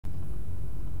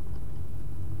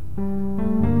Hi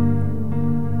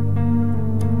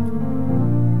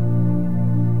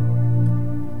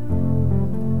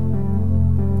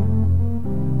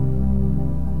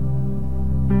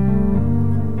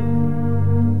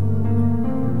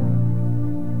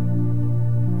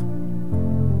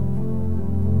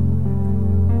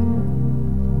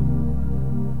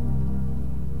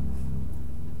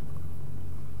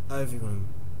everyone,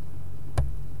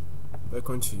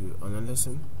 welcome to another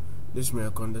lesson. This is my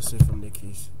lesson from the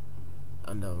Keyz,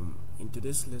 and in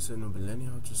today's lesson we'll be learning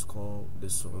how to score the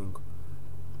song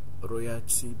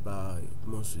Royalty by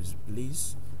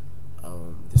Bliss.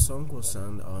 The song was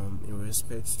sung in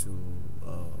respect to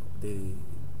the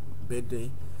birthday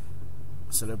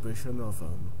celebration of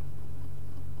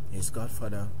his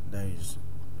godfather, that is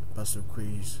Pastor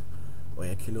Keyz, or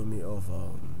a kilometer of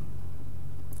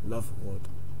Love Word.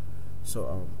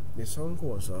 So the song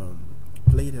was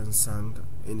played and sung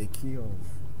in the key of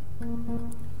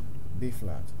B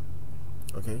flat.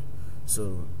 Okay,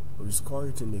 so we score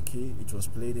it in the key it was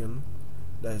played in,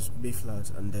 that is B flat,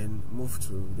 and then move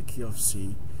to the key of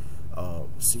C,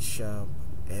 C sharp,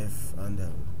 F, and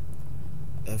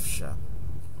F sharp.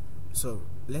 So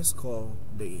let's call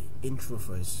the intro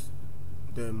first,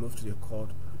 then move to the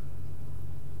chord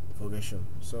progression.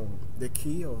 So the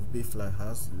key of B flat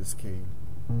has the scale.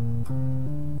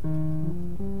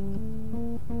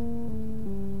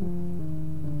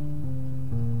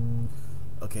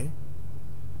 Okay,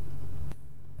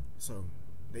 so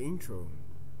the intro.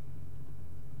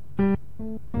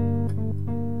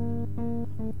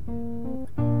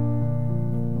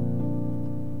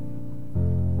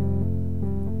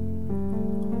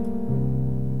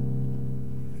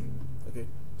 Okay,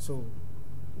 so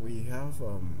we have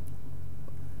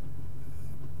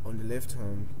on the left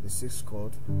hand the 6th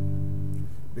chord,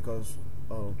 because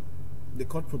the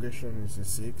chord progression is the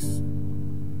 6,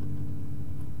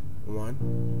 1,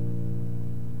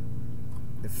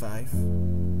 the 5,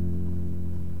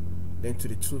 then to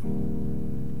the 2,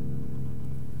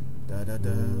 da da da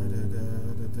da da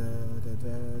da da da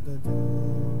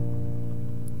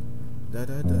da da da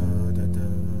da da da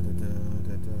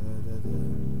da da.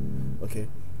 Okay,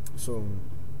 so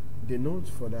the notes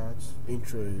for that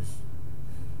intro is,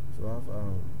 so I have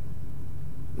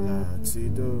la ti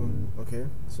do. Okay,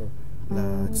 so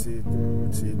la ti do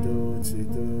ti do ti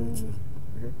do.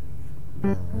 Okay,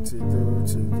 la ti do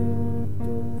ti do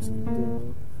do ti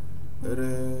do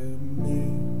re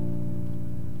mi.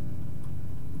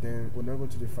 Then we'll now go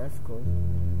to the 5th chord.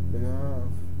 Then I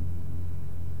have,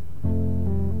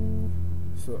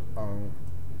 so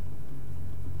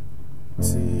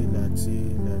ti la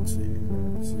ti la ti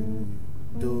la ti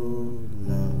do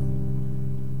la,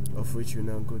 of which you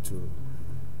now go to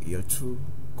your 2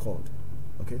 chord.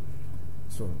 Okay,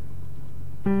 so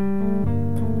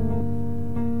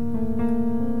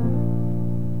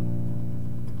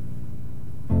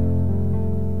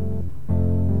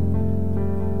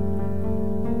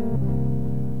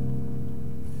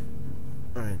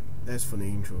alright, that's for the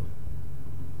intro.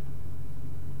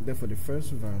 Then for the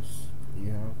first verse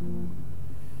you have,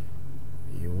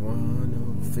 you're one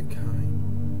of a kind,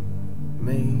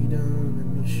 made on a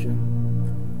mission,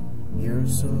 you're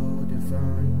so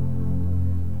divine,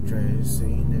 dressed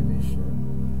in a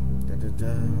vision, da da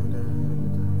da da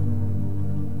da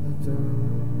da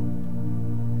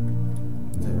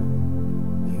da,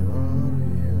 you are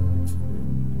real to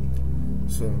me.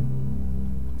 So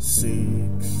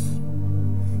 6,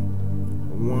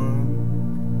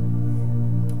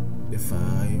 1, the 5,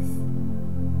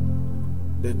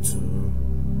 the 2,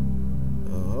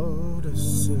 oh, the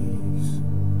 6,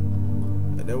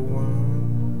 the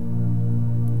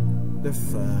 1, the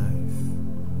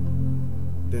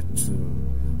 5, the 2.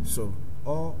 So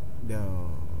all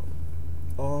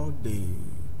the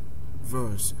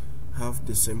verse have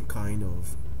the same kind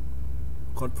of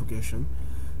chord progression.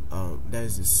 That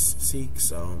is the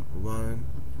 6, 1,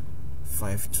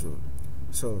 5, 2.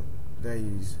 So there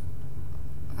is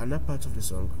another part of the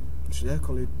song. Should I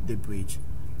call it the bridge?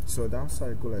 So that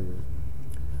side go like this.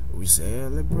 We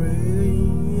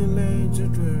celebrating a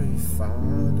legendary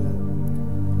father.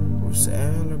 We're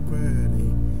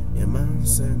celebrating a man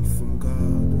sent from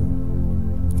God.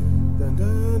 Dun,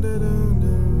 dun, dun, dun,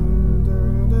 dun,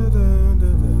 dun, dun,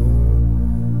 dun,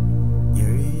 dun.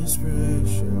 Your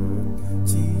inspiration,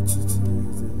 teacher.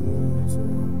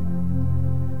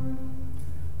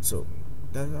 So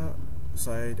that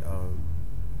side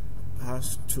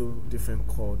has 2 different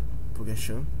chord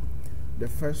progression. The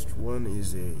first one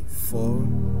is a 4.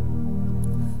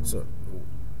 So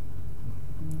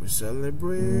we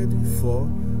celebrate 4,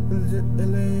 a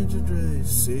legendary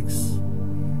 6,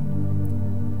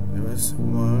 a that's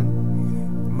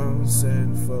 1, Mount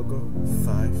San Fogo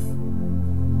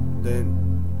 5.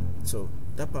 Then so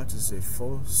that part is a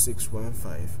 4 6 1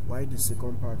 5. Why the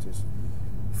second part is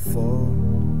 4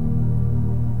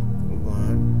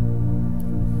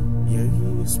 1. Yeah,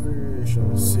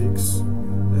 inspiration 6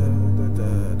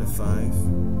 the 5.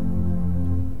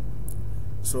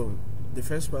 So the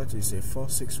first part is a 4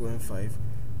 6 1 5.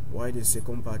 Why the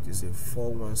second part is a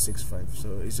 4 1 6 5.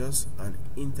 So it's just an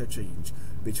interchange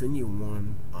between the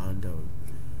 1 and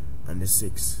the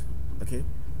 6. Okay,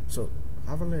 so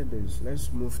having learned this,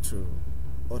 let's move to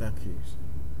other keys.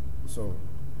 So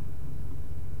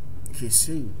key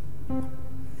C.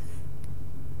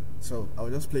 So I'll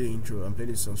just play the intro and play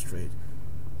this song straight.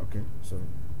 Okay, so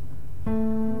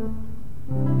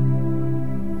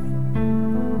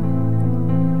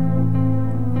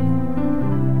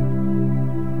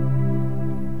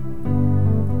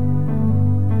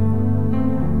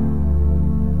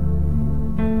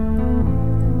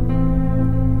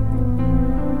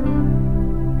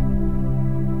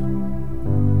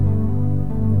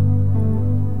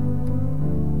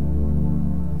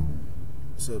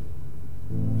so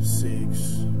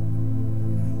 6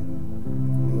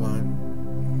 1,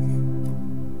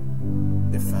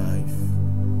 the 5,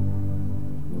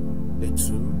 the 2,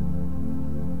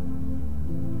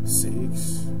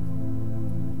 6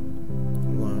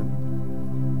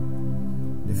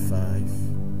 1, the 5,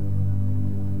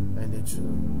 and the 2.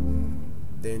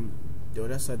 Then the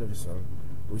other side of the song,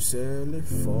 we say the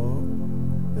 4,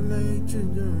 the late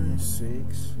January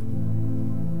 6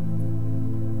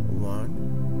 1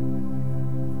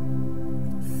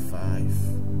 5,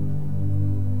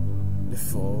 the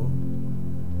 4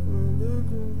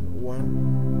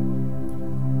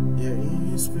 1. Your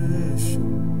inspiration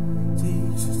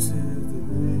teaches to the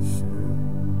nation.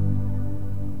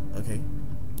 Okay,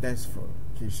 that's for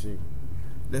key C.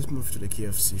 Let's move to the key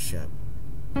of C sharp.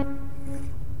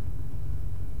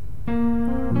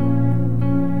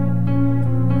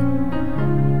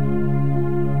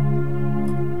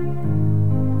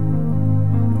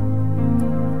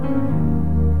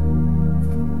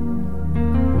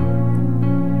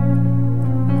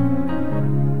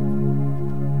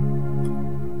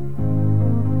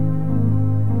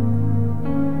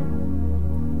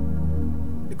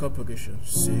 Chord progression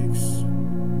 6,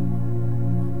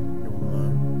 the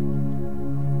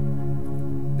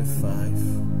 1, the 5,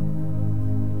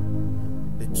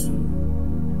 the 2,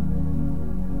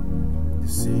 the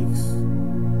 6,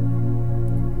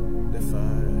 the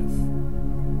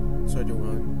 5, sorry, the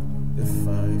 1, the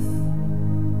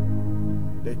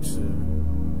 5, the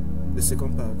 2, the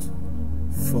second part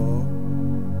 4,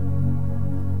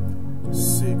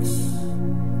 6,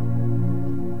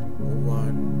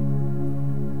 1,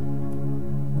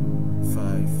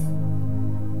 5,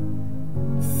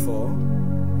 4,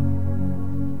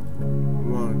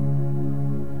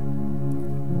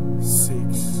 1,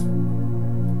 6,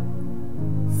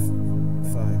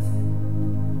 5.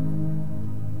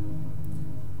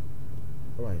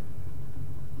 All right.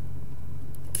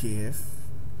 Key F.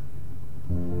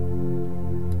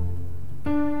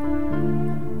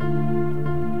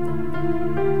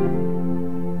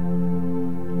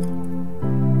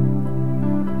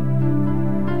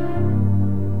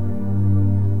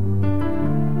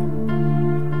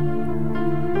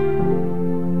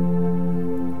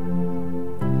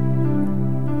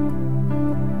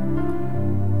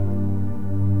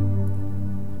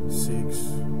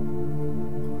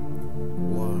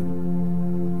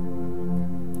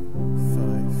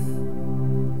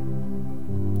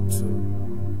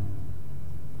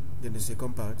 Then the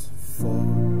second part 4,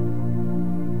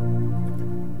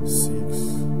 6,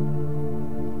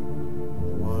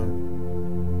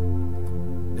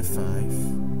 1, the 5,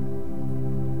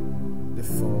 the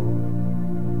 4,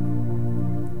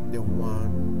 the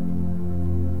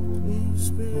 1,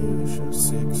 inspiration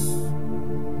 6,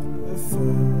 the 5.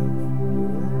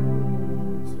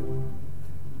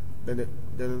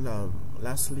 Then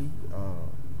lastly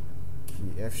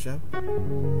key F sharp.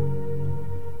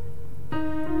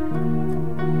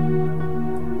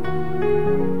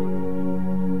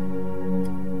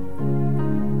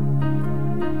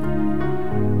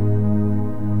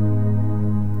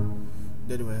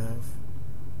 Then we have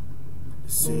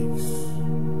 6, 1,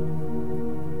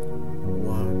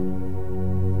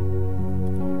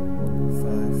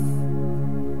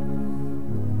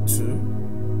 5, 2,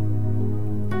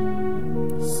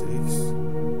 6,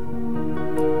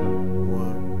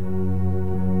 1,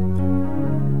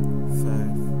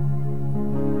 5,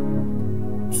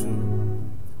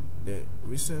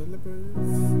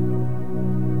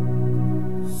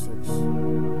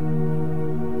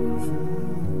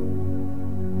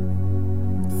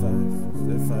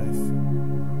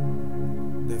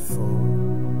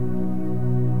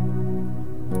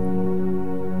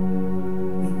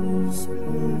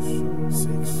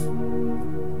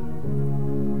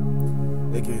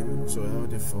 again. So I have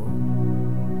the 4,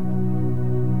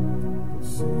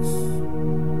 6,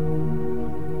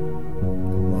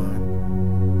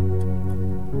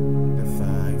 1, the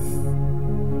 5,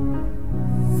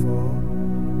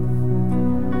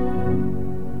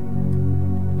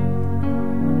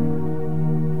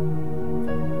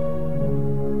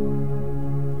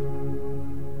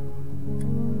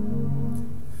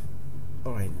 4,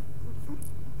 alright.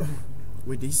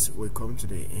 With this, we come to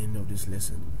the end of this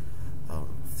lesson.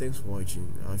 Thanks for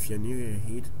watching. If you're new here,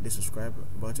 hit the subscribe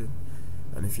button,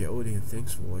 and if you're old here,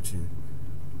 thanks for watching.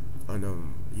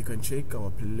 And you can check our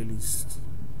playlist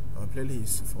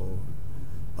for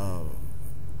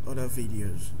other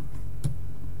videos,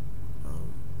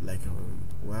 like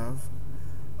WAV,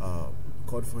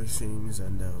 chord voicings,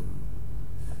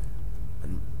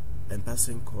 and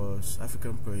passing chords,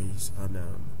 African praise, and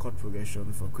chord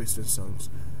progression for Christian songs.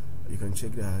 You can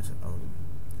check that.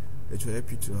 It will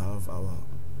help you to have our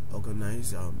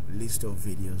organized list of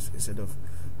videos instead of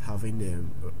having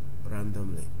them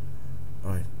randomly.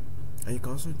 Alright, and you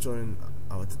can also join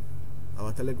our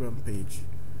Telegram page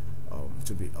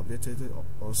to be updated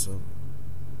also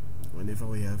whenever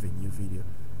we have a new video.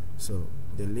 So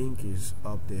the link is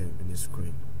up there in the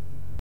screen.